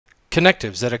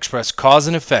Connectives that express cause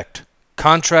and effect,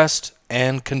 contrast,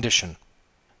 and condition.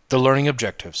 The learning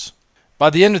objectives. By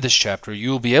the end of this chapter, you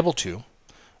will be able to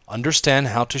understand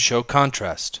how to show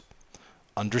contrast,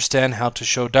 understand how to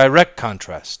show direct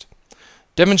contrast,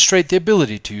 demonstrate the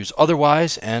ability to use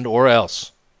otherwise and or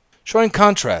else, showing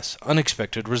contrast,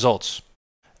 unexpected results,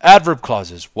 adverb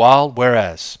clauses, while,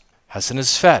 whereas. Hassan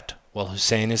is fat while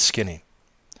Hussein is skinny.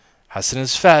 Hassan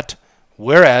is fat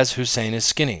whereas Hussein is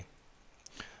skinny.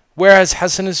 Whereas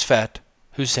Hassan is fat,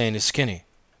 Hussein is skinny.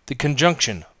 The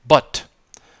conjunction but.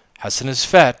 Hassan is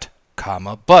fat,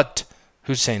 comma, but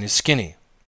Hussein is skinny.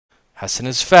 Hassan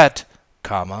is fat,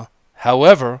 comma,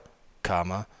 however,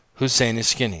 comma, Hussein is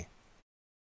skinny.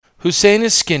 Hussein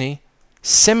is skinny,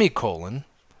 semicolon,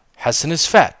 Hassan is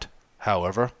fat,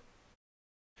 however.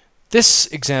 This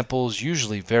example is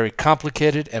usually very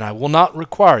complicated and I will not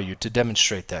require you to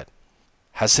demonstrate that.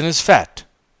 Hassan is fat,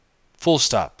 full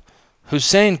stop.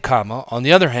 Hussein, comma, on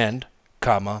the other hand,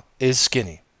 comma, is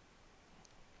skinny.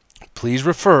 Please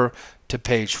refer to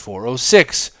page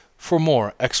 406 for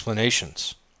more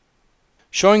explanations.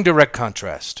 Showing direct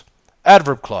contrast.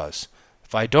 Adverb clause.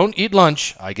 If I don't eat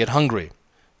lunch, I get hungry.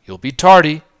 You'll be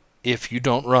tardy if you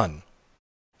don't run.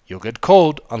 You'll get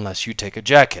cold unless you take a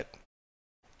jacket.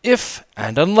 If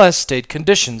and unless state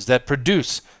conditions that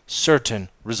produce certain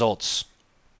results.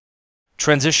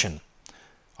 Transition.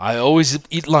 I always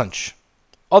eat lunch.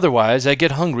 Otherwise, I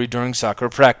get hungry during soccer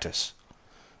practice.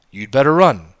 You'd better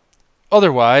run.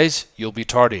 Otherwise, you'll be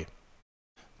tardy.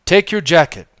 Take your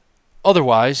jacket.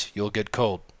 Otherwise, you'll get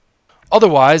cold.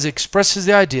 Otherwise expresses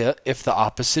the idea if the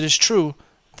opposite is true,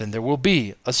 then there will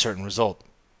be a certain result.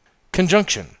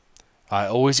 Conjunction. I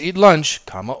always eat lunch,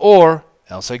 comma, or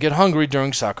else I get hungry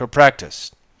during soccer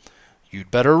practice.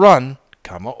 You'd better run,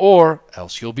 comma, or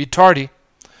else you'll be tardy.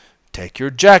 Take your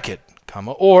jacket,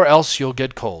 comma, or else you'll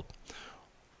get cold.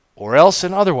 Or else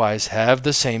and otherwise have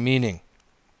the same meaning.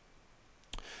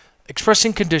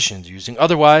 Expressing conditions using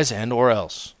otherwise and or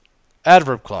else.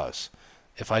 Adverb clause.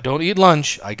 If I don't eat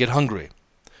lunch, I get hungry.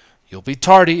 You'll be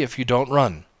tardy if you don't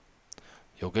run.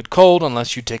 You'll get cold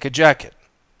unless you take a jacket.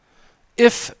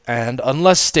 If and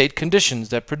unless state conditions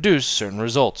that produce certain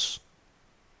results.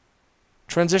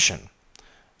 Transition.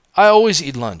 I always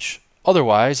eat lunch.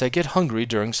 Otherwise, I get hungry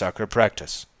during soccer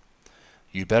practice.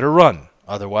 You'd better run.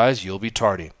 Otherwise, you'll be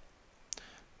tardy.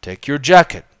 Take your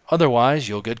jacket. Otherwise,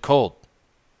 you'll get cold.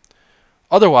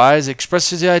 Otherwise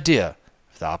expresses the idea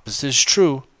if the opposite is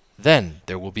true, then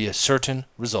there will be a certain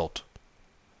result.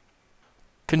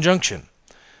 Conjunction.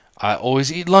 I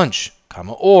always eat lunch,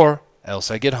 comma, or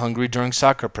else I get hungry during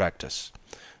soccer practice.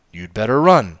 You'd better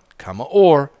run, comma,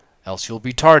 or else you'll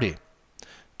be tardy.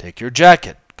 Take your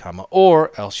jacket, comma,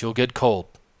 or else you'll get cold.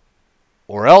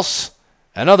 Or else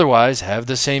and otherwise have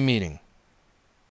the same meaning.